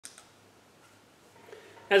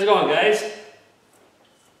How's it going, guys?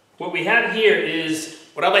 What we have here is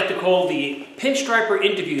what I like to call the Pinstriper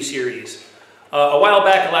interview series. A while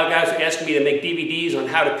back, a lot of guys were asking me to make DVDs on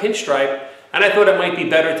how to pinstripe, and I thought it might be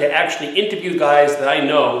better to actually interview guys that I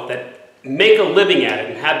know that make a living at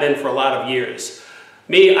it and have been for a lot of years.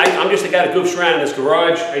 Me, I'm just a guy that goofs around in this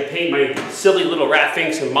garage. I paint my silly little rat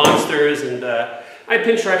finks and monsters, and I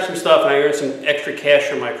pinstripe some stuff, and I earn some extra cash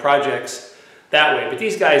from my projects that way. But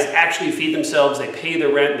these guys actually feed themselves, they pay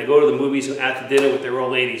their rent, they go to the movies and out to dinner with their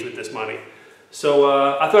old ladies with this money. So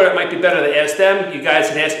I thought it might be better to ask them. You guys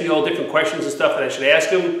had asked me all different questions and stuff that I should ask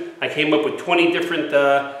them. I came up with 20 different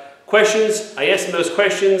questions. I asked them those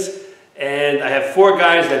questions, and I have 4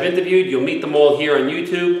 guys that I've interviewed. You'll meet them all here on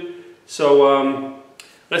YouTube. So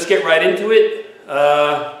let's get right into it.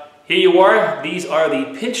 Here you are. These are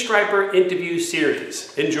the Pinstriper interview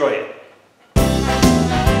series. Enjoy it.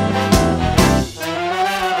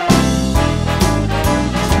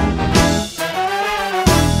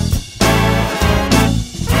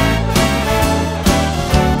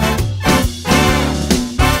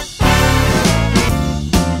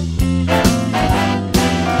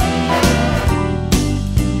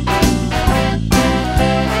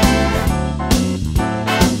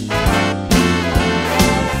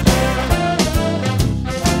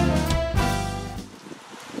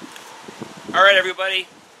 Alright everybody,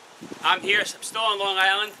 I'm here, I'm still on Long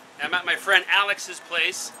Island. I'm at my friend Alex's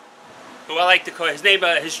place, who I like to call,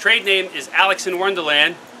 his trade name is Alex in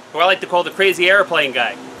Wonderland, who I like to call the crazy airplane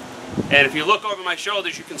guy. And if you look over my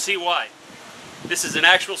shoulders, you can see why. This is an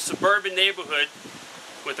actual suburban neighborhood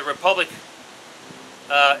with a Republic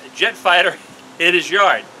jet fighter in his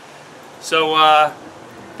yard. So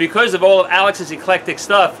because of all of Alex's eclectic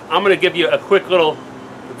stuff, I'm going to give you a quick little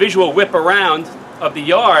visual whip around of the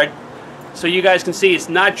yard, so you guys can see it's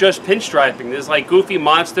not just pinstriping. There's like goofy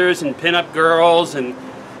monsters and pinup girls and,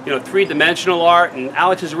 you know, 3-dimensional art, and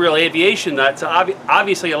Alex is a real aviation nut, so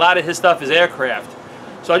obviously a lot of his stuff is aircraft.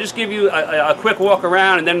 So I'll just give you a quick walk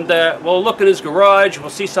around, and then we'll look in his garage, we'll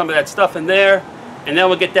see some of that stuff in there, and then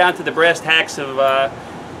we'll get down to the brass tacks of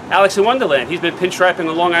Alex in Wonderland. He's been pinstriping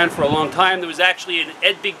on Long Island for a long time. There was actually an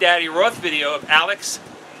Ed Big Daddy Roth video of Alex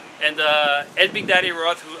and Ed Big Daddy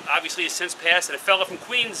Roth, who obviously has since passed, and a fellow from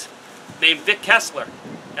Queens named Vic Kessler.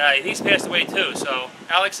 He's passed away too. So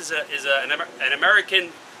Alex is an American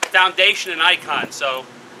foundation and icon. So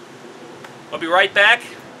I'll be right back.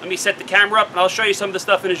 Let me set the camera up and I'll show you some of the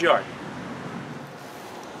stuff in his yard.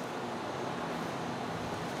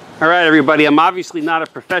 Alright everybody, I'm obviously not a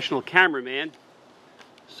professional cameraman.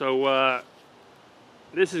 So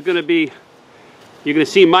this is going to be, you're going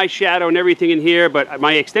to see my shadow and everything in here, but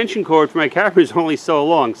my extension cord for my camera is only so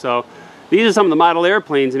long. So these are some of the model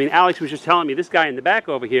airplanes. I mean, Alex was just telling me, this guy in the back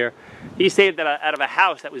over here, he saved that out of a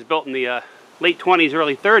house that was built in the late 20s,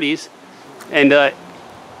 early 30s. And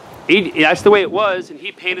that's the way it was. And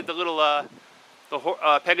he painted the little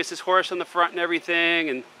Pegasus horse on the front and everything,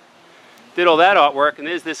 and did all that artwork. And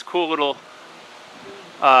there's this cool little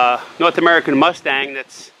North American Mustang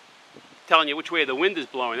that's telling you which way the wind is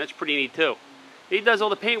blowing. That's pretty neat too. He does all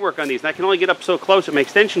the paint work on these, and I can only get up so close with my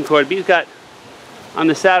extension cord, but he's got, on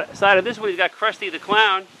the side of this one, he's got Krusty the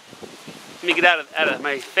Clown. Let me get out of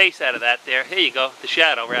my face out of that there. Here you go, the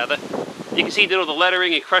shadow rather. You can see he did all the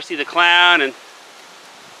lettering and Krusty the Clown, and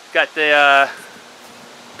got the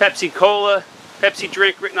Pepsi Cola, Pepsi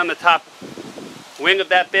drink written on the top wing of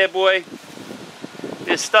that bad boy.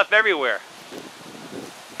 There's stuff everywhere.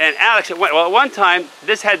 And Alex, at one time,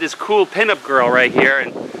 this had this cool pinup girl right here,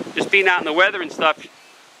 and just being out in the weather and stuff,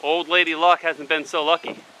 old lady luck hasn't been so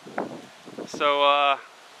lucky. So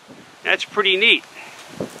that's pretty neat.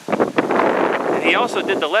 And he also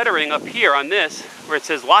did the lettering up here on this, where it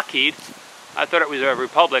says Lockheed. I thought it was a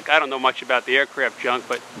Republic. I don't know much about the aircraft junk,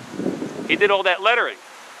 but he did all that lettering.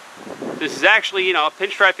 This is actually, you know,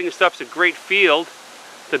 pinstriping and stuff's a great field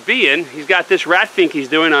to be in. He's got this rat fink he's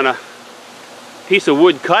doing on a piece of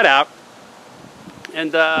wood cutout.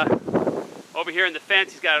 And over here in the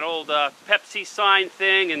fence, he's got an old Pepsi sign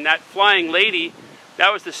thing, and that flying lady,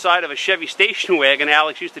 that was the side of a Chevy station wagon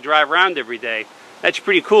Alex used to drive around every day. That's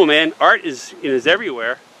pretty cool, man. Art is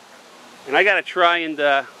everywhere. And I gotta try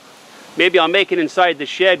and maybe I'll make it inside the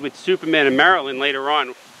shed with Superman and Marilyn later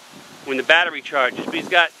on when the battery charges. But he's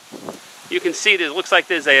got, you can see there looks like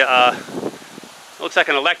there's a looks like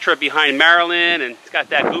an Electra behind Marilyn, and it's got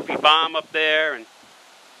that goofy bomb up there, and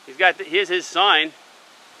he's got here's his sign,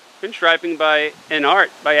 Pinstriping by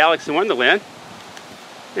art by Alex in Wonderland.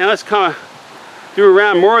 Now let's come do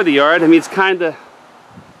around more of the yard. I mean, it's kind of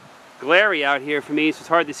glary out here for me, so it's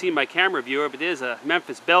hard to see my camera viewer, but there's a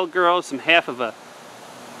Memphis Belle girl, some half of a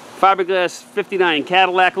fiberglass 59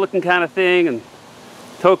 Cadillac looking kind of thing, and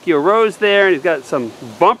Tokyo Rose there, and he's got some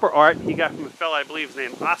bumper art he got from a fella I believe is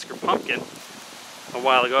named Oscar Pumpkin a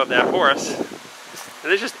while ago of that horse. And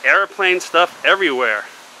there's just airplane stuff everywhere.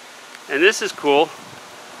 And this is cool.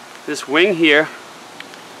 This wing here,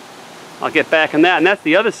 I'll get back on that, and that's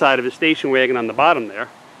the other side of the station wagon on the bottom there.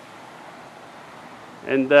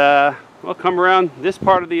 And we'll come around this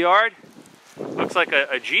part of the yard. Looks like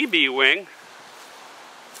a GB wing.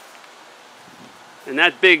 And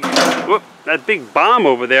that big bomb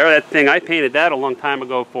over there, that thing, I painted that a long time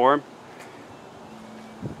ago for him.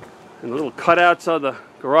 And the little cutouts of the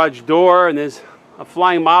garage door, and there's a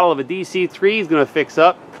flying model of a DC-3 he's going to fix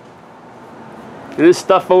up. And this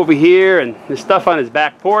stuff over here, and this stuff on his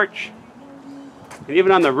back porch. And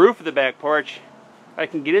even on the roof of the back porch, if I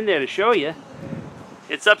can get in there to show you,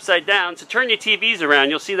 it's upside down. So turn your TVs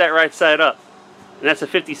around, you'll see that right side up. And that's a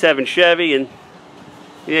 57 Chevy, and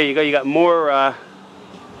there you go, you got more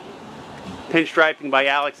pinstriping by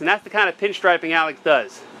Alex. And that's the kind of pinstriping Alex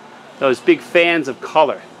does. Those big fans of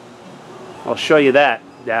color. I'll show you that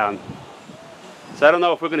down. So I don't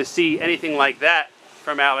know if we're going to see anything like that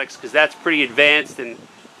from Alex, because that's pretty advanced and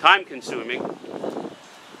time consuming.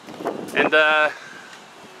 And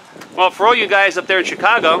well, for all you guys up there in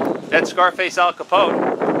Chicago, that's Scarface Al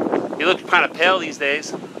Capone. He looks kind of pale these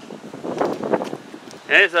days. And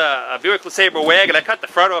there's a Buick LeSabre wagon. I cut the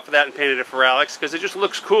front off of that and painted it for Alex because it just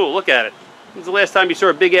looks cool. Look at it. When's the last time you saw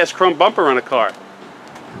a big ass chrome bumper on a car?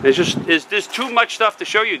 There's too much stuff to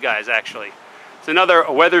show you guys, actually. It's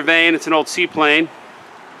another weather vane. It's an old seaplane.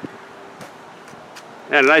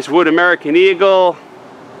 And a nice wood American Eagle.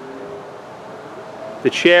 The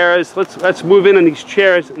chairs. Let's move in on these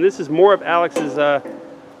chairs. And this is more of Alex's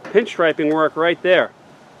pinstriping work right there.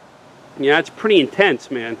 Yeah, it's pretty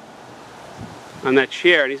intense, man, on that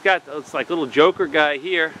chair. And he's got this like little Joker guy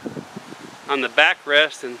here on the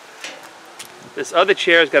backrest, and this other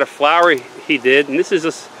chair's got a flower he did. And this is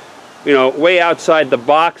just, you know, way outside the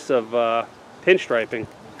box of pinstriping.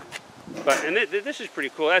 And this is pretty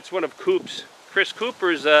cool. That's one of Chris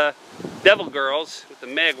Cooper's Devil Girls with the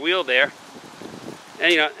mag wheel there.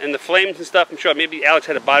 And, you know, and the flames and stuff, I'm sure maybe Alex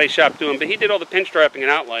had a body shop doing, but he did all the pinstriping and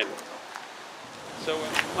outlining. So,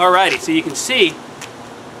 alrighty, so you can see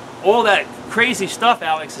all that crazy stuff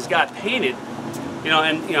Alex has got painted, you know,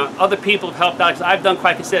 and, you know, other people have helped Alex. I've done,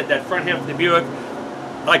 like I said, that front half of the Buick.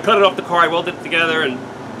 I cut it off the car, I welded it together, and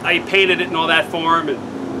I painted it and all that for him,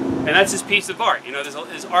 and that's his piece of art. You know,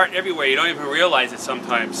 there's art everywhere. You don't even realize it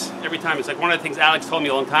sometimes. Every time, it's like one of the things Alex told me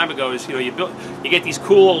a long time ago is, you know, you get these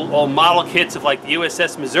cool old model kits of like the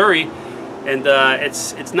USS Missouri, and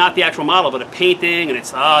it's not the actual model, but a painting, and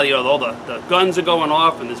it's you know, all the guns are going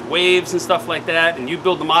off, and there's waves and stuff like that, and you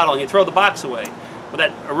build the model and you throw the box away. Well,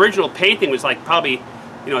 that original painting was like probably,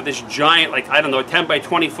 you know, this giant, like, I don't know, 10 by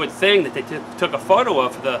 20 foot thing that they took a photo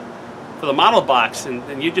of for the model box,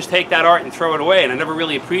 and you just take that art and throw it away, and I never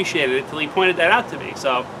really appreciated it until he pointed that out to me.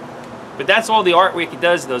 So, but that's all the artwork he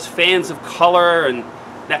does, those fans of color, and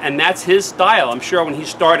that's his style. I'm sure when he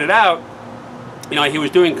started out, you know, he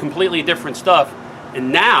was doing completely different stuff,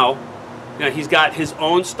 and now, you know, he's got his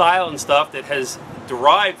own style and stuff that has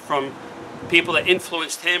derived from people that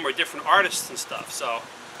influenced him or different artists and stuff. So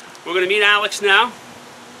we're going to meet Alex now.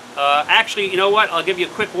 Actually, you know what? I'll give you a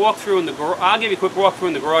quick walkthrough in the garage. I'll give you a quick walkthrough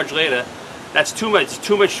in the garage later. That's too much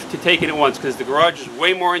to take in at once, because the garage is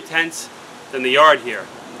way more intense than the yard here.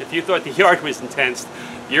 If you thought the yard was intense,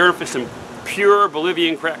 you're in for some pure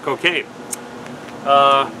Bolivian crack cocaine.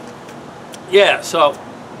 Yeah, so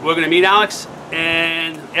we're going to meet Alex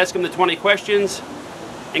and ask him the 20 questions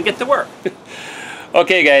and get to work.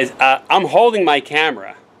 Okay, guys, I'm holding my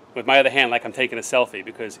camera with my other hand like I'm taking a selfie,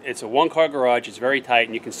 because it's a one-car garage, it's very tight,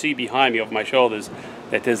 and you can see behind me over my shoulders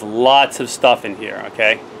that there's lots of stuff in here,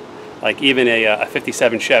 okay? Like even a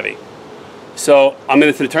 57 Chevy. So I'm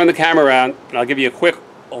going to turn the camera around, and I'll give you a quick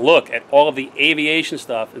look at all of the aviation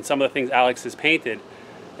stuff and some of the things Alex has painted,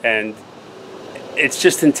 and it's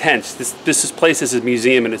just intense. This place is a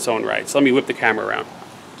museum in its own right. So let me whip the camera around.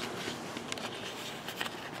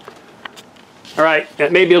 All right,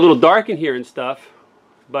 it may be a little dark in here and stuff,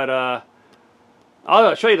 but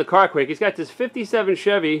I'll show you the car quick. He's got this 57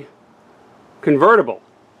 Chevy convertible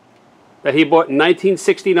that he bought in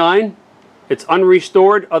 1969. It's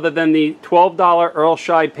unrestored other than the $12 Earl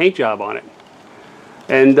Scheib paint job on it.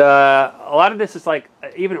 And a lot of this is like,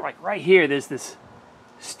 even like right here, there's this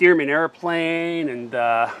Stearman airplane, and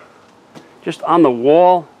just on the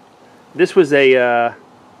wall, this was a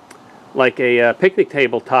like a picnic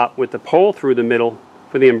table top with the pole through the middle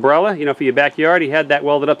for the umbrella, you know, for your backyard. He had that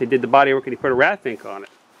welded up. They did the body work and he put a rat fink on it.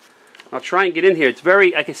 I'll try and get in here. It's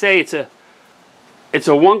very, like I say, it's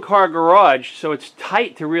a one-car garage, so it's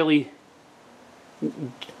tight to really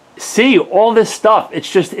see all this stuff.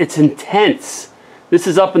 It's intense. This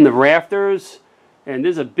is up in the rafters, and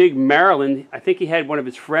there's a big Maryland. I think he had one of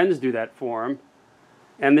his friends do that for him.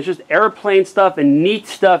 And there's just airplane stuff and neat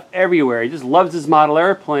stuff everywhere. He just loves his model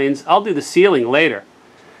airplanes. I'll do the ceiling later.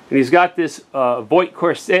 And he's got this Voight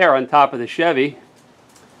Corsair on top of the Chevy.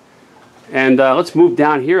 And let's move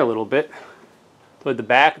down here a little bit toward the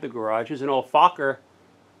back of the garage. There's an old Fokker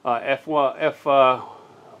F190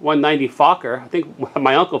 Fokker. I think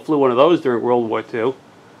my uncle flew one of those during World War II.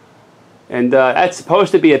 And that's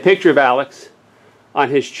supposed to be a picture of Alex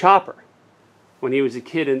on his chopper when he was a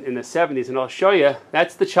kid in the 70s. And I'll show you,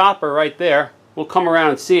 that's the chopper right there. We'll come around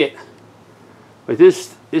and see it. But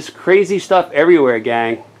this crazy stuff everywhere,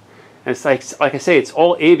 gang. And it's like I say, it's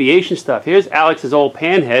all aviation stuff. Here's Alex's old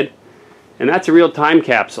Panhead, and that's a real time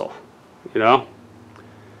capsule, you know.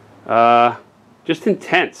 Just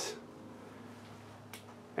intense.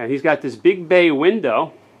 And he's got this big bay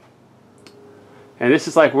window. And this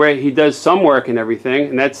is like where he does some work and everything.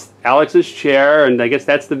 And that's Alex's chair, and I guess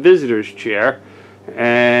that's the visitor's chair.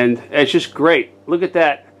 And it's just great. Look at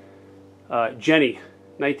that Jenny,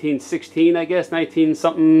 1916, I guess,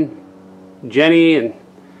 19-something Jenny. And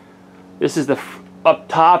this is the up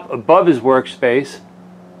top above his workspace.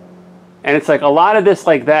 And it's like a lot of this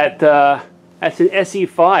like that, that's an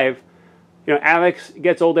SE5. You know, Alex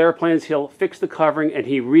gets old airplanes, he'll fix the covering, and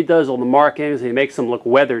he redoes all the markings, and he makes them look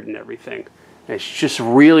weathered and everything. And it's just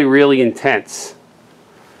really, really intense.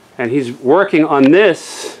 And he's working on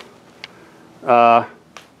this World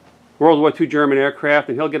War II German aircraft,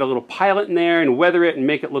 and he'll get a little pilot in there and weather it and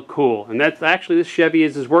make it look cool. And that's actually, this Chevy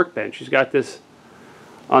is his workbench. He's got this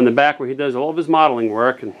on the back where he does all of his modeling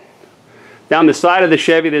work. And down the side of the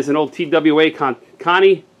Chevy, there's an old TWA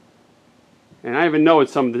Connie. And I even know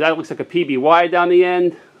it's some, that looks like a PBY down the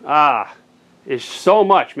end. Ah, it's so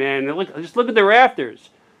much, man. And look, just look at the rafters.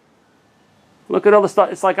 Look at all the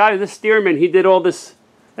stuff. It's like this Stearman, he did all this.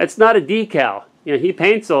 That's not a decal. You know, he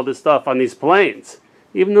paints all this stuff on these planes.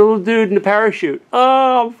 Even the little dude in the parachute.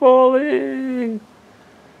 Oh, I'm falling.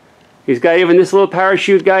 He's got even this little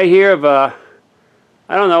parachute guy here of a,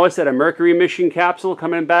 I don't know, what's that, a Mercury mission capsule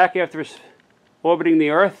coming back after orbiting the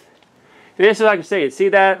Earth. And this is like I say, see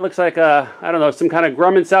that? It looks like a, I don't know, some kind of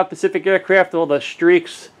Grumman South Pacific aircraft, all the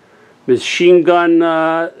streaks, machine gun,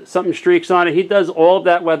 something streaks on it. He does all of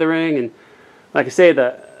that weathering. And like I say,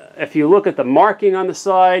 if you look at the marking on the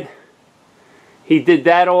side, he did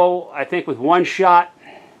that all, I think, with one shot.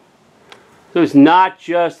 So it's not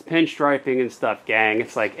just pinstriping and stuff, gang.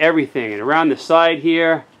 It's like everything. And around the side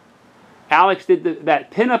here, Alex did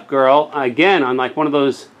that pinup girl, again, on like one of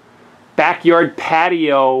those backyard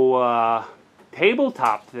patio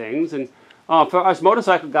tabletop things. And for us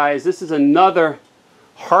motorcycle guys, this is another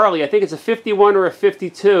Harley. I think it's a 51 or a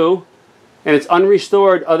 52, and it's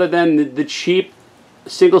unrestored other than the cheap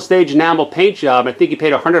single stage enamel paint job. I think he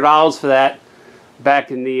paid $100 for that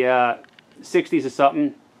back in the 60s or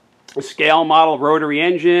something. A scale model rotary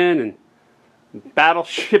engine and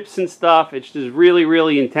battleships and stuff. It's just really,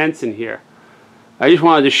 really intense in here. I just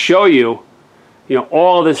wanted to show you, you know,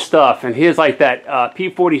 all this stuff. And here's like that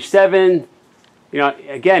P-47. You know,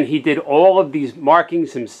 again, he did all of these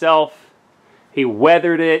markings himself. He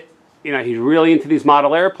weathered it. You know, he's really into these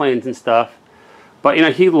model airplanes and stuff. But, you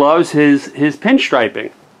know, he loves his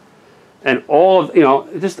pinstriping. And all of, you know,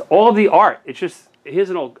 just all of the art. It's just, here's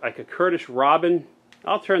an old, like a Curtis Robin.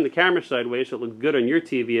 I'll turn the camera sideways so it looks good on your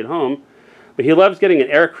TV at home. But he loves getting an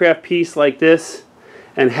aircraft piece like this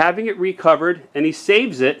and having it recovered, and he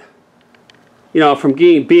saves it, you know, from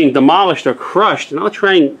being demolished or crushed. And I'll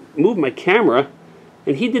try and move my camera.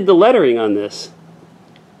 And he did the lettering on this.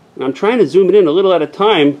 And I'm trying to zoom it in a little at a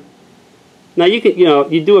time. Now you can, you know,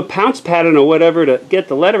 you do a pounce pattern or whatever to get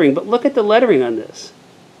the lettering, but look at the lettering on this.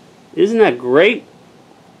 Isn't that great?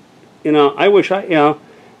 You know, I wish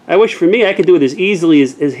for me I could do it as easily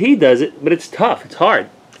as he does it, but it's tough. It's hard.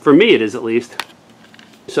 For me it is, at least.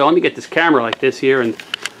 So let me get this camera like this here and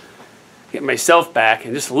get myself back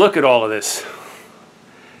and just look at all of this.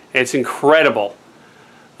 It's incredible.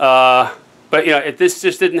 But, you know, this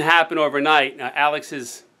just didn't happen overnight. Now, Alex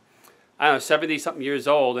is, I don't know, 70-something years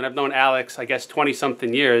old, and I've known Alex, I guess,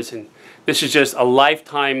 20-something years, and this is just a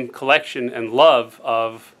lifetime collection and love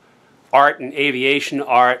of art and aviation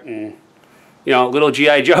art and, you know, little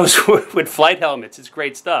G.I. Joes with flight helmets. It's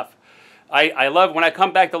great stuff. I love, when I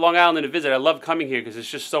come back to Long Island to visit, I love coming here because it's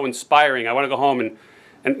just so inspiring. I want to go home and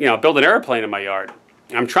you know, build an airplane in my yard.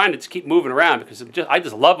 And I'm trying to keep moving around because I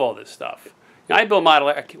just love all this stuff. I build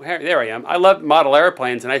model. There I am. I love model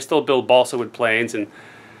airplanes, and I still build balsa wood planes.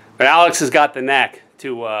 But Alex has got the knack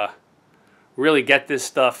to really get this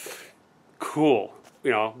stuff cool.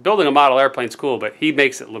 You know, building a model airplane's cool, but he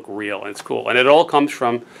makes it look real, and it's cool. And it all comes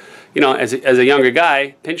from, you know, as a younger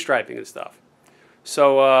guy, pinstriping and stuff.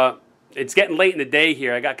 So it's getting late in the day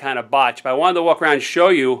here. I got kind of botched, but I wanted to walk around and show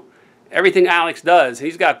you everything Alex does.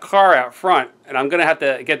 He's got a car out front, and I'm going to have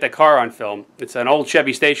to get the car on film. It's an old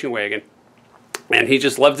Chevy station wagon, and he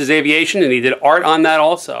just loves his aviation, and he did art on that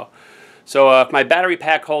also. So if my battery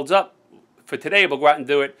pack holds up for today, we'll go out and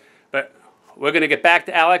do it. But we're going to get back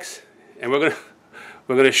to Alex, and we're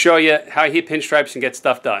going to show you how he pinstripes and gets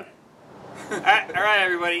stuff done. all right,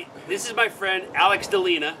 everybody. This is my friend Alex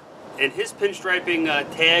Delina, and his pinstriping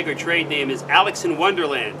tag or trade name is Alex in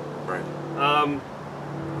Wonderland. Right.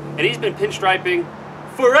 And he's been pinstriping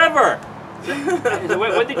forever.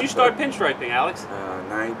 When did you start pinstriping, Alex?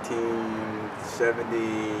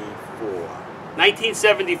 1974.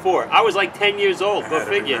 1974. I was like 10 years old. Go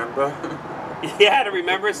figure. Remember? You had to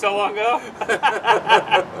remember so long ago?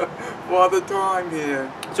 Father Time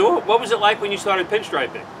here. So what was it like when you started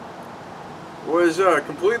pinstriping? It was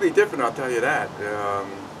completely different, I'll tell you that.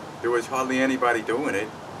 There was hardly anybody doing it.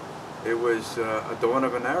 It was a dawn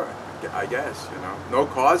of an era, I guess, you know. No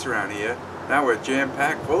cars around here. Now we're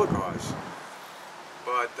jam-packed full of cars.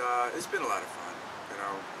 But it's been a lot of fun, you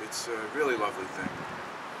know. It's a really lovely thing.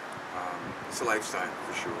 It's a lifestyle,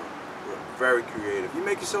 for sure. Very creative. You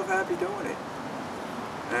make yourself happy doing it,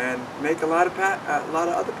 and make a lot of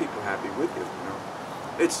other people happy with you. You know,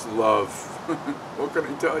 it's love. What can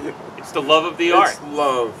I tell you? It's the love of the art. It's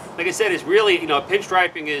love. Like I said, it's really, you know,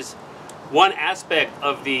 pinstriping is one aspect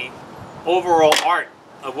of the overall art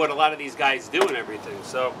of what a lot of these guys do and everything.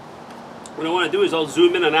 So what I want to do is I'll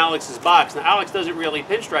zoom in on Alex's box. Now Alex doesn't really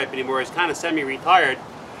pinstripe anymore. He's kind of semi-retired,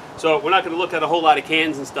 so we're not going to look at a whole lot of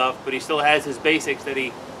cans and stuff. But he still has his basics that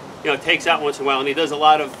he, you know, takes out once in a while, and he does a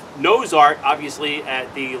lot of nose art, obviously,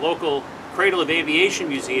 at the local Cradle of Aviation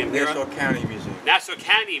Museum here. Nassau County Museum. Nassau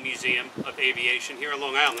County Museum of Aviation here in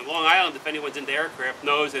Long Island. In Long Island, if anyone's into aircraft,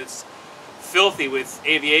 knows that it's filthy with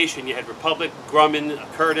aviation. You had Republic, Grumman,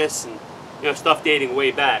 Curtiss, and, you know, stuff dating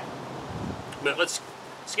way back. But let's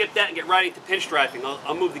skip that and get right into pinstriping.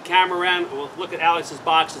 I'll move the camera around, and we'll look at Alex's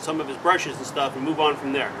box and some of his brushes and stuff, and move on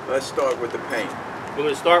from there. Let's start with the paint. We're going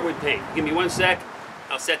to start with paint. Give me 1 sec.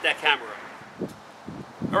 I'll set that camera up.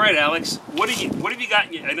 All right, Alex. What have you got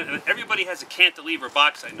in your? Everybody has a cantilever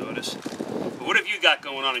box, I notice. But what have you got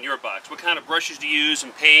going on in your box? What kind of brushes do you use,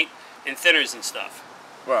 and paint, and thinners and stuff?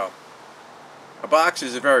 Well, a box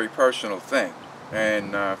is a very personal thing,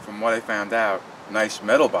 and from what I found out, a nice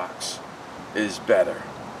metal box is better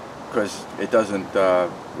because it doesn't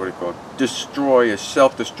destroy or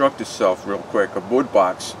self-destruct itself real quick. A wood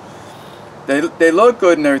box. They look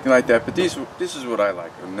good and everything like that, but this is what I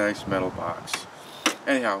like, a nice metal box.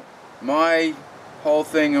 Anyhow, my whole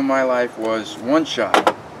thing in my life was one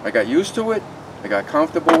shot. I got used to it, I got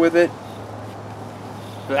comfortable with it.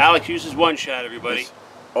 So Alex uses one shot, everybody. It's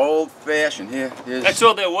old-fashioned. Here's That's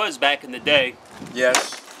all there was back in the day.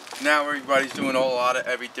 Yes. Now everybody's doing a whole lot of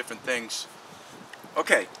every different things.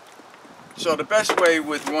 Okay, so the best way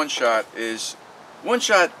with one shot is, one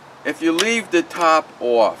shot, if you leave the top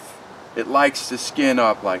off, it likes to skin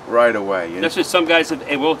up like right away. That's what some guys have,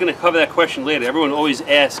 and we're going to cover that question later. Everyone always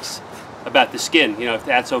asks about the skin, you know, if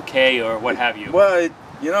that's okay or what have you. Well,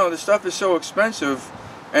 you know, the stuff is so expensive,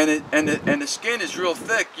 and the skin is real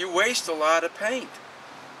thick. You waste a lot of paint,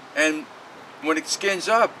 and when it skins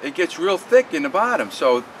up, it gets real thick in the bottom.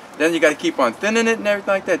 So then you got to keep on thinning it and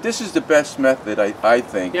everything like that. This is the best method, I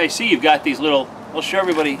think. Yeah, I see you've got these little. I'll show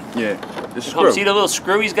everybody. Yeah, the screw. See the little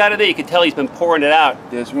screw he's got in there? You can tell he's been pouring it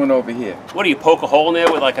out. There's one over here. What do you poke a hole in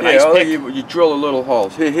there with like an ice pick? You drill a little hole.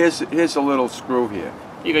 Here's a little screw here.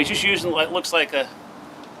 You guys just using what looks like a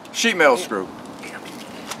sheet metal screw.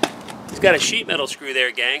 He's got a sheet metal screw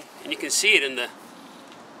there, gang, and you can see it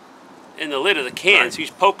in the lid of the can. Right. So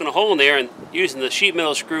he's poking a hole in there and using the sheet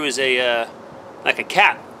metal screw as a like a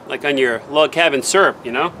cap, like on your log cabin syrup,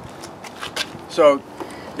 you know. So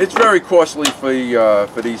it's very costly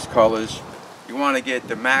for these colors. You want to get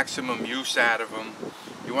the maximum use out of them.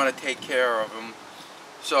 You want to take care of them.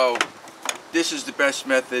 So this is the best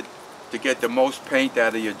method to get the most paint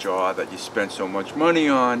out of your jar that you spend so much money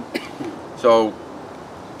on. So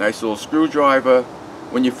nice little screwdriver.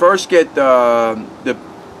 When you first get the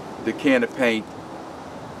can of paint,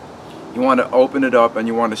 you want to open it up and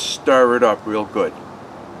you want to stir it up real good.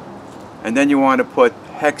 And then you want to put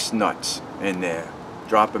hex nuts in there.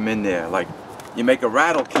 Drop them in there, like you make a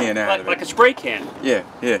rattle can out of it. Like a spray can. Yeah,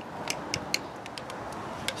 yeah.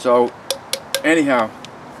 So Anyhow,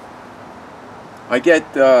 I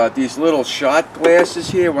get these little shot glasses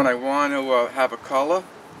here when I want to have a color.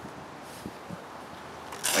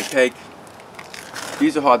 I take,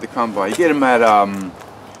 these are hard to come by. You get them at,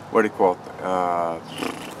 what do you call it,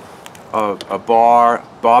 a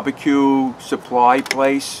barbecue supply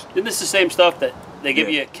place. Isn't this the same stuff that they give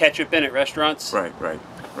you ketchup in at restaurants? Right.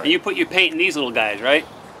 And you put your paint in these little guys, right?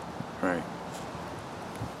 Right.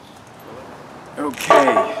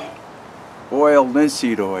 Okay. Oil,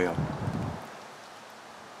 linseed oil.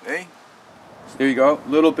 Okay. There you go.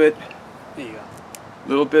 Little bit. There you go.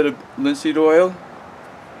 Little bit of linseed oil.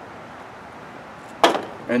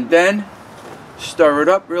 And then stir it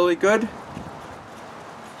up really good.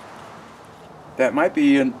 That might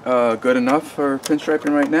be good enough for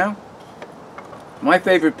pinstriping right now. My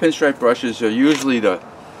favorite pinstripe brushes are usually the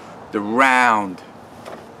round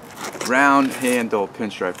handle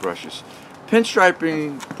pinstripe brushes.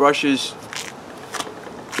 Pinstriping brushes,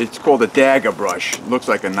 it's called a dagger brush. It looks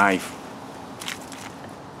like a knife.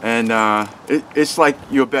 And it's like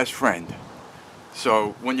your best friend.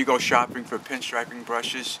 So when you go shopping for pinstriping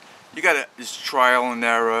brushes, you gotta, it's trial and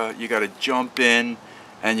error. You gotta jump in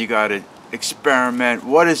and you gotta experiment.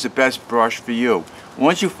 What is the best brush for you?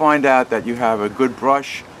 Once you find out that you have a good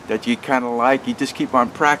brush that you kind of like, you just keep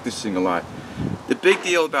on practicing a lot. The big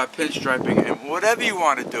deal about pinstriping, and whatever you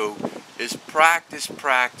want to do, is practice,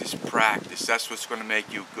 practice, practice. That's what's going to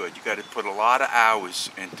make you good. You got to put a lot of hours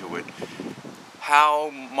into it. How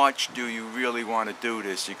much do you really want to do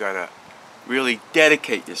this? You got to really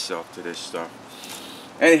dedicate yourself to this stuff.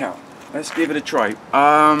 Anyhow, let's give it a try.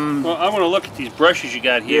 Well, I want to look at these brushes you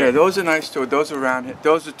got here. Yeah, those are nice too. Those are round here.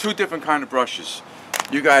 Those are two different kind of brushes.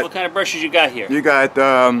 You got. What kind of brushes you got here? You got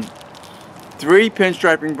 3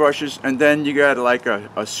 pinstriping brushes, and then you got like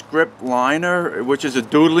a script liner, which is a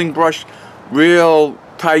doodling brush, real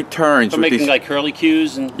tight turns. For making like curly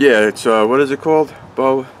cues and. Yeah, it's what is it called?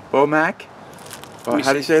 Mac? How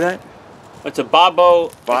do you say that? It's a Bobo.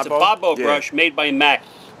 It's a Bobo? Bobo Yeah. brush made by Mac.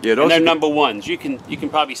 Yeah, those and they're are number ones. You can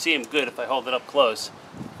probably see them good if I hold it up close.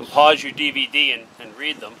 You can pause your DVD and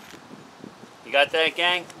read them. You got that,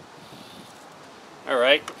 gang? All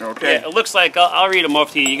right. Okay. Yeah, it looks like I'll read them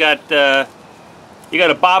off to you. You got a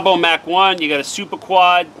Bobo Mac 1. You got a Super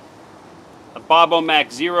Quad, a Bobo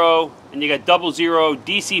Mac 0, and you got 00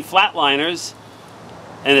 DC flatliners,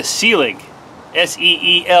 and a Seelig,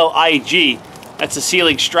 S-E-E-L-I-G. That's a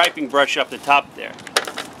Seelig striping brush up the top there.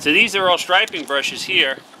 So these are all striping brushes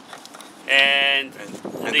here, and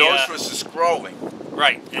those was the scrolling.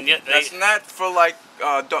 right, and yet That's not for like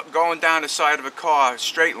going down the side of a car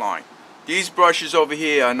straight line. These brushes over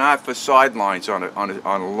here are not for sidelines on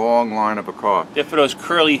a long line of a car. they're for those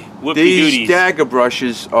curly whoopie These duties. dagger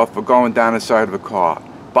brushes are for going down the side of a car,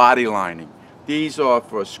 body lining. These are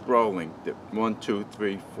for scrolling. 1, 2,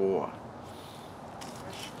 3, 4.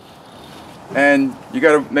 And you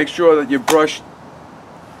got to make sure that your brush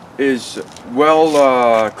is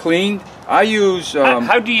well cleaned. I use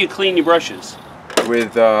how do you clean your brushes?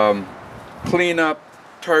 with clean up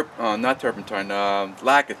not turpentine,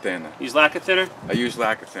 lacquer thinner. Use lacquer thinner? I use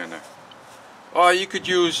lacquer thinner. Or you could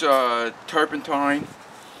use turpentine,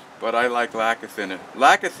 but I like lacquer thinner.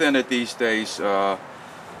 Lacquer thinner these days, the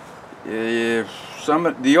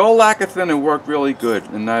old lacquer thinner worked really good,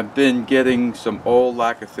 and I've been getting some old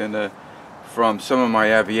lacquer thinner from some of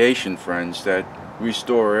my aviation friends that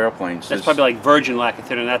restore airplanes. That's probably like virgin lacquer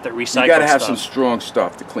thinner, not that recycled stuff. You got to have some strong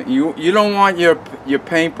stuff to clean. You don't want your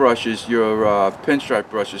paint brushes, your pinstripe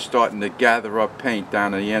brushes, starting to gather up paint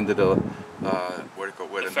down at the end of the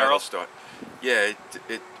where the metal start. Yeah,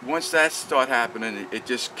 once that start happening, it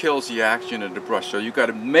just kills the action of the brush. So you got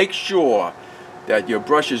to make sure that your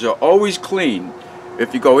brushes are always clean.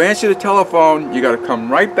 If you go answer the telephone, you got to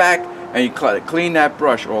come right back and you clean that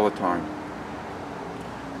brush all the time.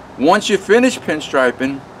 Once you finish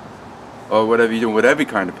pinstriping, or whatever you do with every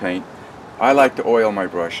kind of paint, I like to oil my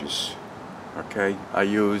brushes. Okay, I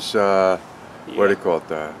use what do you call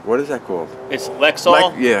it? What is that called? It's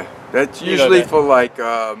Lexol. Yeah, that's usually for like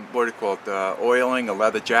what do you call it? Oiling a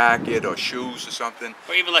leather jacket or shoes or something.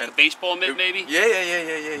 Or even like a baseball mitt, maybe. Yeah.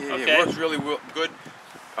 Okay. It works really good.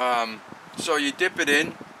 So you dip it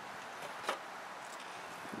in.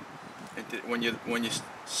 When you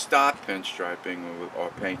stop pinstriping or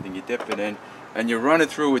painting, you dip it in and you run it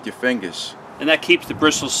through with your fingers. And that keeps the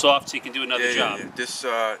bristles soft so you can do another job. Yeah. This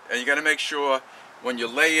and you got to make sure when you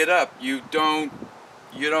lay it up, you don't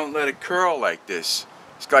let it curl like this.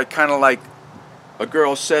 It's kind of like a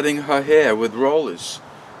girl setting her hair with rollers.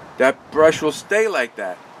 That brush will stay like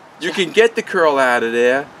that. You can get the curl out of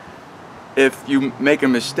there, if you make a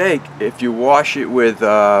mistake, if you wash it with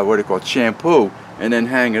what do you call it, shampoo, and then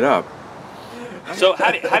hang it up. So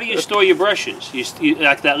how do you store your brushes? You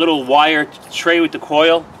like that little wire tray with the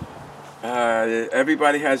coil?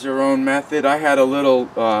 Everybody has their own method. I had a little,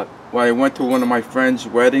 when I went to one of my friend's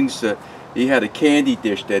weddings, he had a candy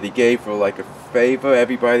dish that he gave for like a favor.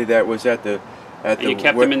 Everybody that was at the And you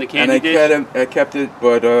kept them in the candy dish? And I kept it,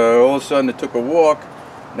 but all of a sudden it took a walk.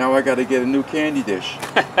 Now I got to get a new candy dish.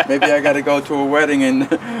 Maybe I got to go to a wedding and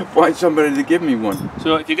find somebody to give me one.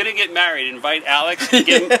 So if you're going to get married, invite Alex and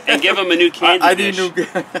give him a new candy dish.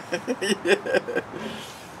 Yeah.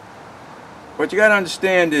 What you got to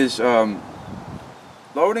understand is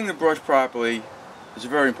loading the brush properly is a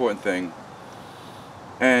very important thing.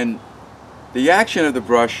 And the action of the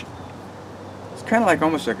brush is kind of like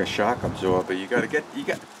almost like a shock absorber. You got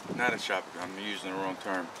not a shock, I'm using the wrong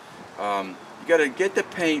term. You got to get the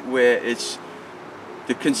paint where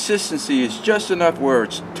the consistency is just enough where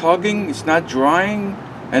it's tugging, it's not drying,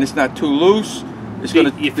 and it's not too loose. It's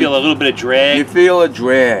you feel a little bit of drag? You feel a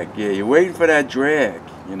drag, yeah. You're waiting for that drag,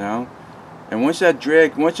 you know? And once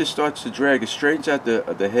it starts to drag, it straightens out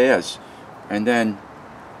the hairs, and then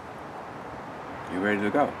you're ready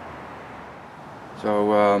to go.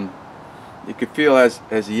 So you can feel as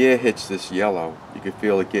the air hits this yellow, you can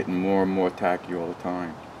feel it getting more and more tacky all the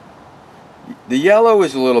time. The yellow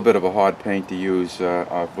is a little bit of a hard paint to use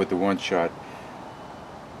with the one shot.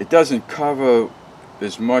 It doesn't cover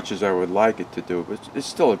as much as I would like it to do, but it's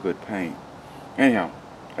still a good paint. Anyhow,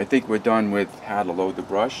 I think we're done with how to load the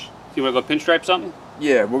brush. You want to go pinstripe something?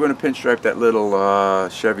 Yeah, we're going to pinstripe that little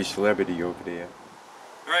Chevy Celebrity over there.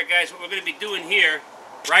 Alright guys, what we're going to be doing here,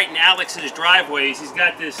 right in Alex's driveways, he's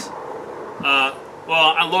got this,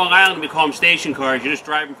 well, on Long Island we call them station cars. You're just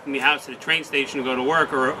driving from your house to the train station to go to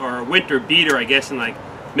work, or a winter beater, I guess, in like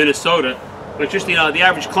Minnesota. But just, you know, the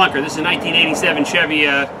average clunker. This is a 1987 Chevy,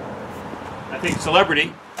 I think,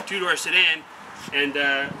 Celebrity, two-door sedan. And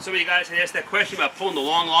some of you guys had asked that question about pulling the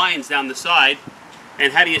long lines down the side.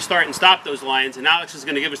 And how do you start and stop those lines? And Alex is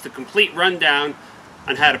going to give us the complete rundown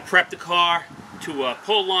on how to prep the car to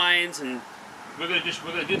pull lines, and we're going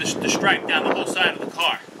to do the stripe down the whole side of the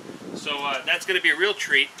car. So that's going to be a real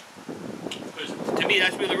treat, because to me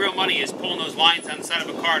that's where the real money is, pulling those lines down the side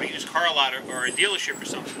of a car to use car lot or a dealership or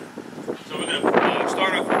something. So we're going to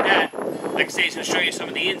start off with that. Like I say, he's going to show you some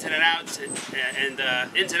of the ins and outs and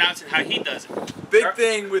how he does it. Big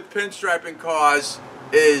thing with pinstriping cars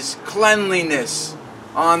is cleanliness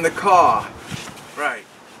on the car. Right.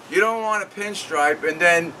 You don't want to pinstripe and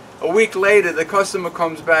then a week later the customer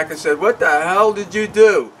comes back and said, "What the hell did you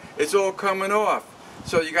do? It's all coming off."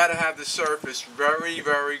 So you got to have the surface very,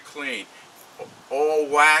 very clean. All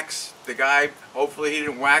wax. The guy, hopefully he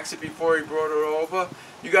didn't wax it before he brought it over.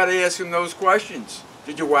 You got to ask him those questions.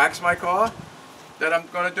 Did you wax my car that I'm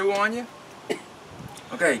going to do on you?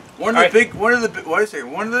 Okay. One of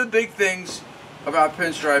the big things about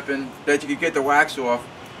pinstriping that you can get the wax off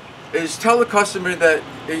is tell the customer that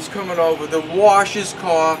he's coming over to wash his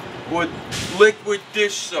car with liquid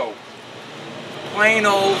dish soap, plain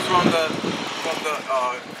old from the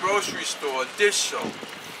grocery store dish soap.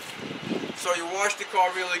 So you wash the car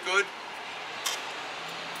really good,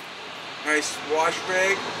 nice wash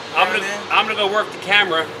rag. I'm gonna go work the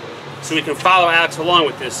camera so we can follow Alex along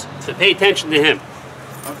with this. So pay attention to him.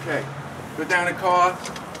 Okay, go down the car.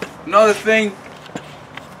 Another thing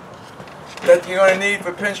that you're going to need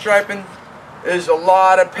for pinstriping is a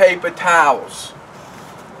lot of paper towels.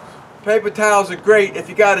 Paper towels are great if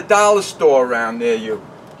you got a dollar store around near you.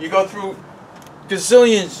 You go through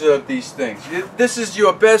gazillions of these things. This is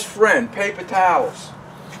your best friend, paper towels.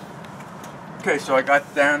 Okay, so I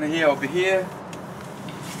got down here over here.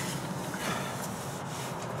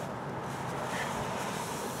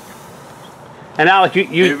 And Alex,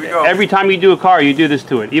 you every time you do a car, you do this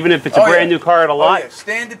to it, even if it's a brand new car at a lot. Oh, yeah.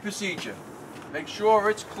 Standard procedure. Make sure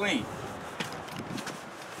it's clean.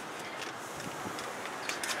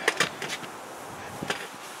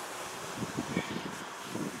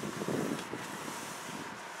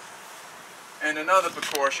 And another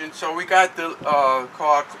precaution, so we got the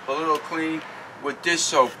car a little clean with dish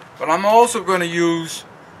soap, but I'm also going to use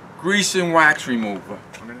grease and wax remover.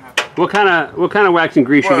 What kind of wax and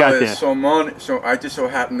grease you got there? So I just so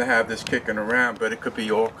happen to have this kicking around, but it could be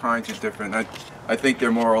all kinds of different. I think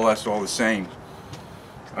they're more or less all the same.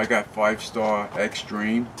 I got 5-star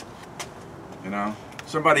Extreme. You know,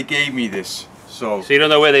 somebody gave me this, so. So you don't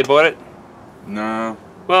know where they bought it? No.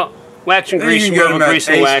 Well, wax and grease remover, you can get them at Ace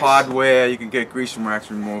wax. Hardware. You can get grease and wax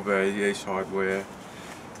remover at Ace Hardware.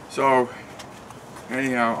 So,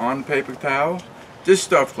 anyhow, on the paper towel, this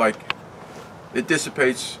stuff, like, it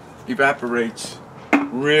dissipates evaporates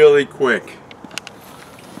really quick.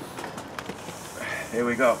 Here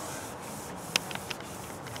we go.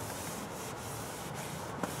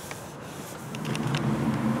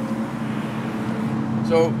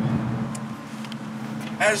 So,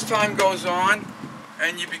 as time goes on,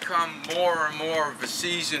 and you become more and more of a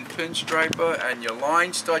seasoned pinstriper, and your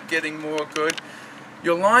lines start getting more good,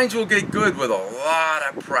 your lines will get good with a lot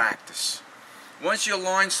of practice. Once your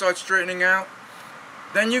lines start straightening out,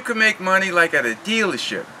 then you can make money like at a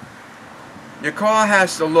dealership. Your car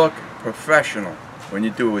has to look professional when you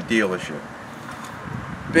do a dealership.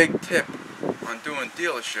 Big tip on doing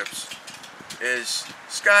dealerships is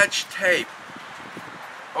Scotch tape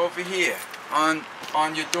over here on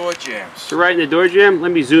your door jambs. So right in the door jamb,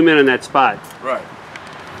 let me zoom in on that spot. Right.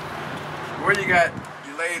 Where you got,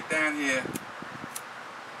 you lay it down here,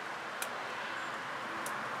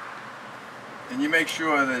 and you make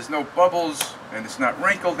sure there's no bubbles and it's not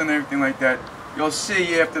wrinkled and everything like that. You'll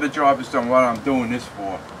see after the job is done what I'm doing this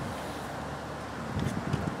for.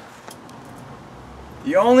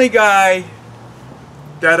 The only guy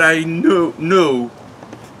that I knew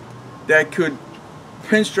that could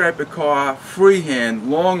pinstripe a car freehand,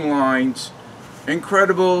 long lines,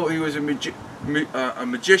 incredible. He was a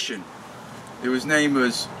magician. His name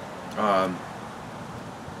was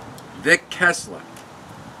Vic Kessler.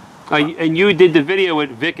 And you did the video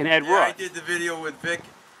with Vic and Ed Roth. Yeah, I did the video with Vic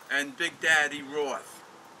and Big Daddy Roth.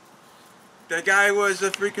 That guy was a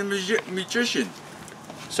freaking magician.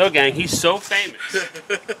 So gang, he's so famous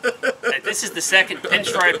that this is the second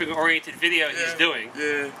pinstriping oriented video he's doing.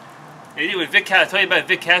 Yeah. And he did with Vic, I'll tell you about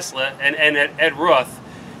Vic Kessler and Ed Roth.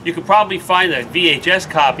 You could probably find a VHS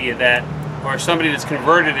copy of that, or somebody that's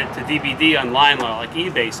converted it to DVD online, like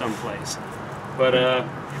eBay someplace. But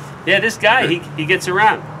yeah, this guy, he gets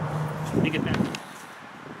around. He gets down.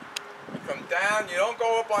 You come down. You don't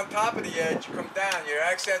go up on top of the edge. You come down. You're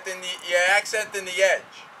accenting the edge.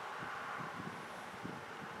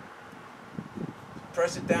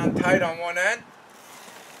 Press it down tight on one end,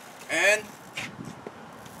 and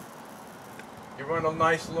you run a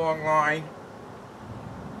nice long line,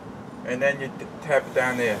 and then you tap it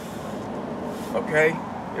down there. Okay,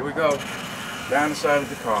 here we go. Down the side of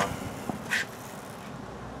the car.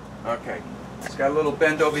 Okay, it's got a little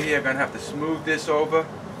bend over here. I'm gonna have to smooth this over.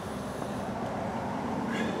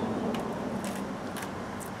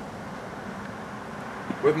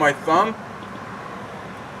 With my thumb,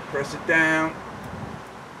 press it down.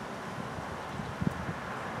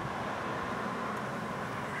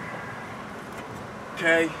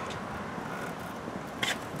 Okay.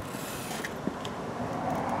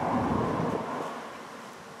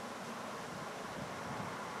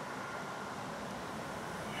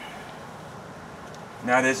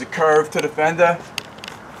 Now there's a curve to the fender.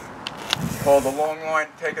 Hold the long line,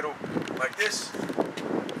 take it like this.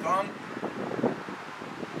 Thumb.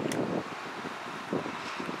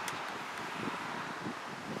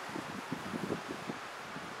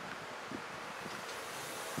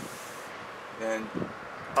 Then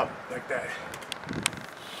up like that.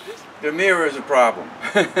 The mirror is a problem,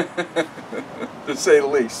 to say the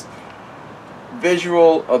least.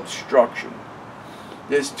 Visual obstruction.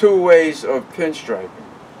 There's two ways of pinstriping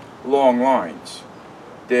long lines.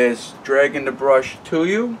 There's dragging the brush to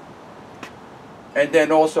you, and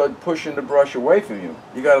then also pushing the brush away from you.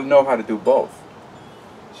 You got to know how to do both.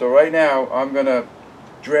 So right now I'm going to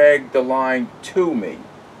drag the line to me,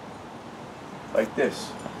 like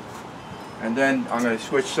this. And then I'm going to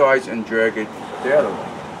switch sides and drag it the other way.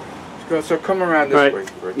 So come around this way,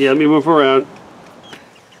 Fritz. Yeah, let me move around.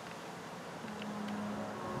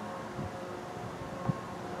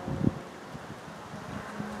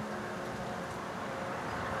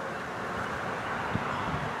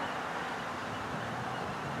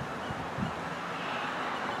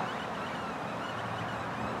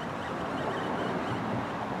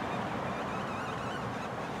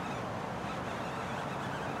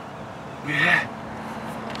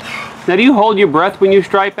 Now, do you hold your breath when you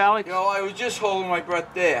stripe, Alex? You know, I was just holding my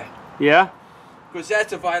breath there. Yeah? Because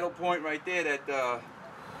that's a vital point right there,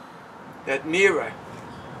 that mirror.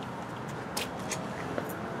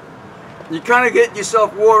 You kind of get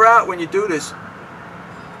yourself wore out when you do this.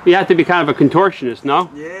 You have to be kind of a contortionist, no?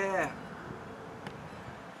 Yeah.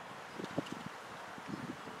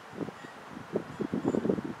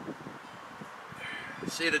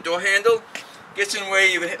 See, the door handle gets in the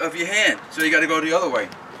way of your hand, so you got to go the other way.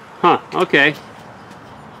 Huh, okay.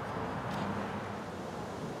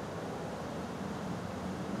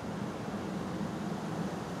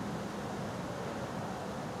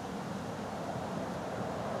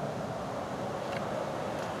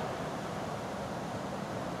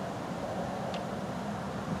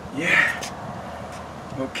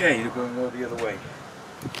 Okay, you're going to go the other way.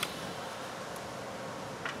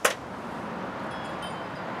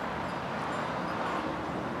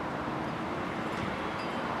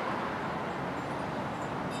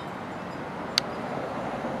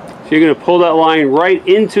 So you're going to pull that line right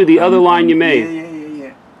into the other line you made.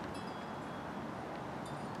 Yeah.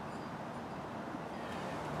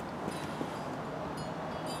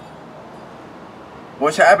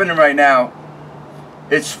 What's happening right now,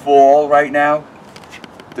 it's fall right now.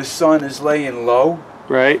 The sun is laying low.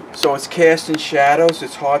 Right. So it's casting shadows.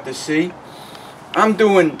 It's hard to see. I'm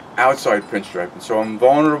doing outside pinstriping, so I'm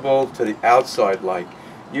vulnerable to the outside light.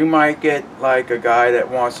 You might get like a guy that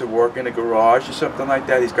wants to work in a garage or something like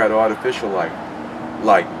that. He's got artificial light.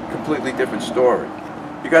 Completely different story.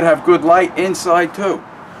 You got to have good light inside too.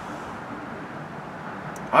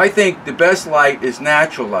 I think the best light is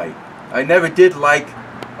natural light. I never did like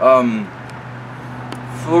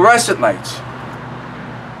fluorescent lights.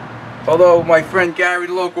 Although my friend Gary,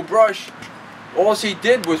 the local brush, all he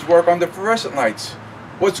did was work on the fluorescent lights.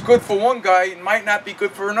 What's good for one guy might not be good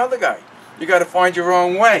for another guy. You got to find your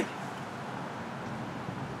own way.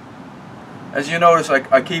 As you notice,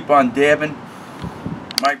 I keep on dabbing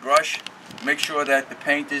my brush, make sure that the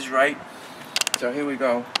paint is right. So here we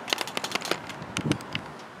go.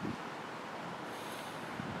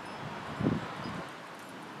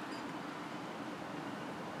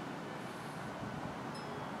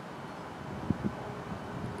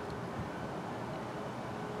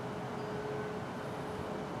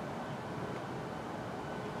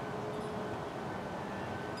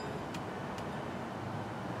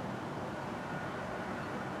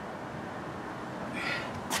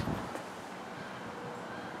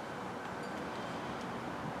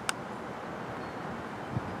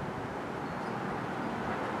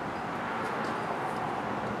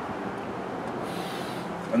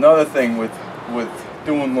 Another thing with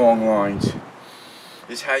doing long lines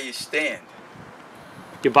is how you stand.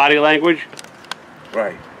 Your body language?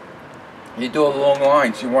 Right. You do long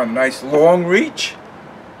lines, you want a nice long reach,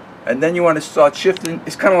 and then you want to start shifting.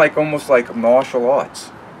 It's kind of like almost like martial arts.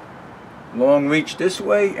 Long reach this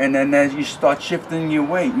way, and then as you start shifting your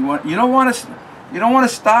weight, you don't want to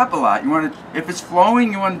stop a lot. You want to, if it's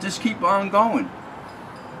flowing, you want to just keep on going.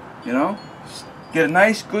 You know? Get a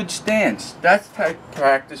nice good stance. That's type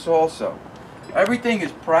practice also. Everything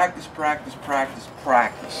is practice, practice, practice,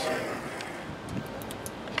 practice.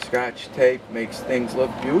 Scotch tape makes things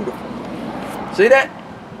look beautiful. See that?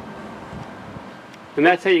 And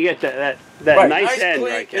that's how you get that right, nice end,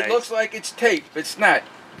 clean. Right, guys? It looks like it's tape. It's not.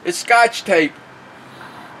 It's Scotch tape.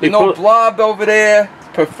 You You know, blob over there.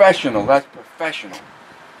 Professional. That's professional.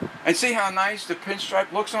 And see how nice the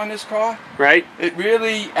pinstripe looks on this car? Right. It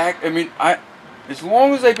really, as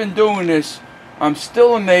long as they've been doing this, I'm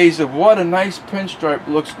still amazed at what a nice pinstripe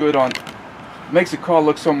looks good on. Makes the car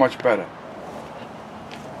look so much better.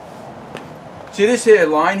 See this here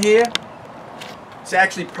line here? It's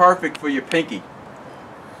actually perfect for your pinky.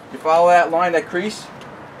 You follow that line, that crease,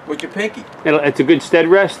 with your pinky. It's a good steady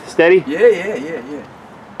rest, steady? Yeah.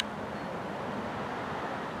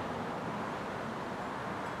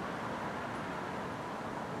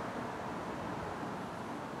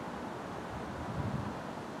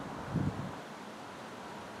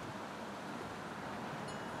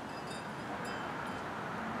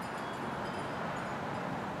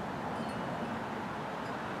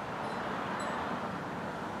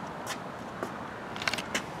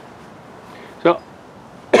 So,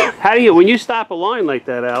 how do you, when you stop a line like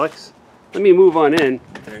that, Alex? Let me move on in.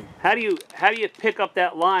 Okay. How do you pick up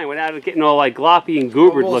that line without it getting all like gloppy and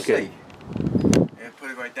goobered looking? See. Yeah,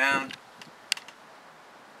 put it right down.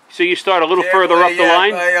 So you start a little further up the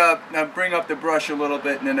line? I bring up the brush a little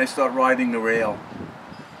bit, and then I start riding the rail.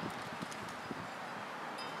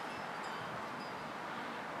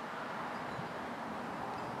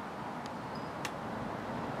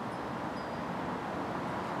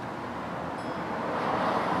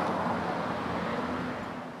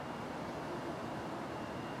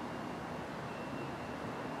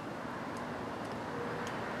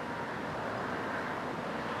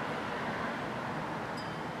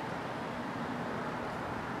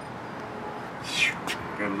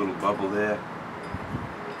 Got a little bubble there.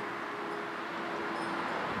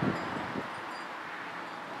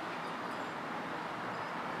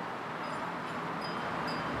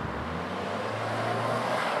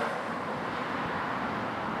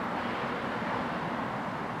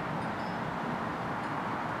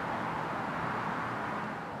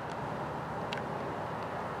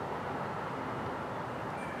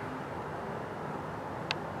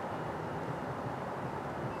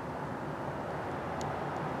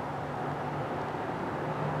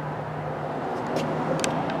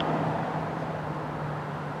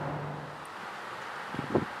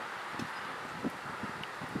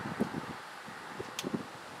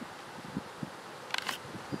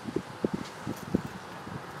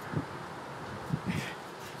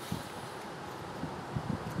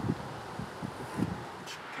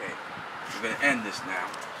 We're going to end this now.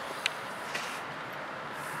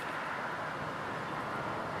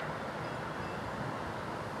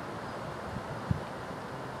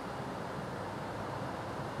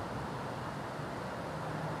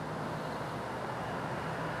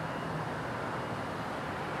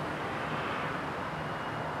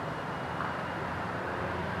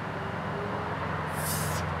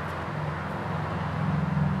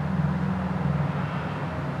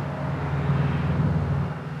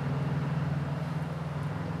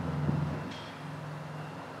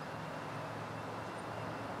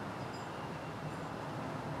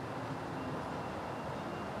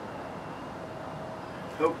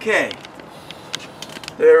 Okay,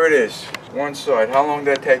 there it is, one side. How long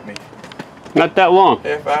did that take me? Not that long.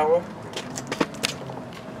 Half hour?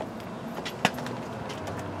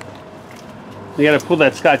 You got to pull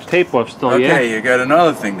that Scotch tape off still, yeah? Okay, you got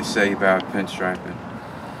another thing to say about pinstriping.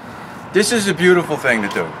 This is a beautiful thing to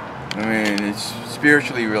do. I mean, it's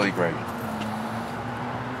spiritually really great.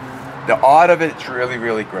 The art of it's really,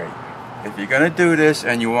 really great. If you're going to do this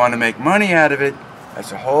and you want to make money out of it,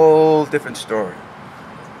 that's a whole different story.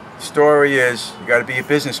 The story is, you got to be a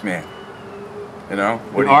businessman. You know?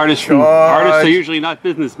 What artists are usually not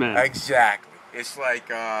businessmen. Exactly. It's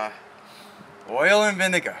like oil and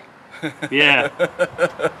vinegar. Yeah.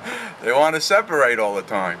 They want to separate all the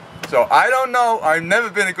time. So I don't know. I've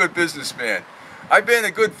never been a good businessman. I've been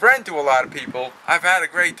a good friend to a lot of people. I've had a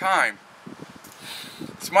great time.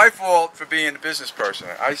 It's my fault for being a business person.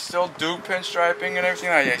 I still do pinstriping and everything.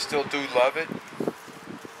 I still do love it.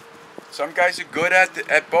 Some guys are good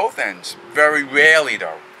at both ends. Very rarely,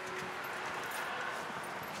 though.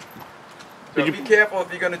 So be careful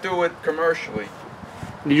if you're going to do it commercially.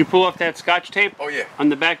 Did you pull off that Scotch tape? Oh, yeah. On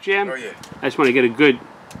the back jam? Oh, yeah. I just want to get a good...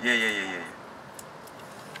 Yeah.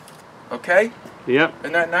 Okay? Yep.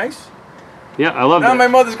 Isn't that nice? Yeah, I love Now that. my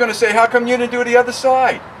mother's going to say, how come you didn't do the other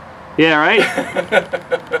side? Yeah, right?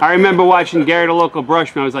 I remember watching Gary the Local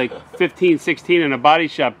Brush when I was like 15, 16 in a body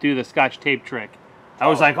shop do the Scotch tape trick. I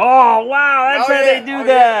was like, oh, wow, that's how they do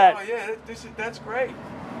that. Yeah. Oh, yeah, that's great.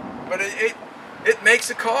 But it makes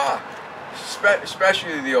a car.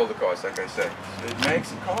 Especially the older cars, like I said. It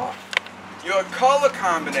makes a car. Your color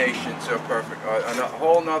combinations are perfect. A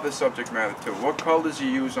whole nother subject matter too. What colors you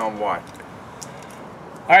use on what?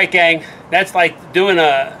 All right, gang. That's like doing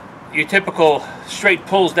your typical straight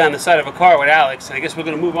pulls down the side of a car with Alex. And I guess we're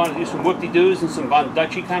going to move on to do some whoop-de-doos and some Von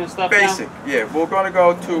Dutchy kind of stuff Basic, now. yeah. We're going to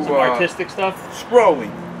go to some artistic stuff.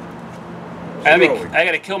 Scrolling. I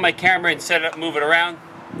got to kill my camera and set it up, move it around.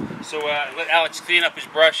 So let Alex clean up his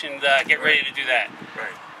brush and get ready to do that.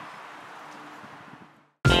 Right.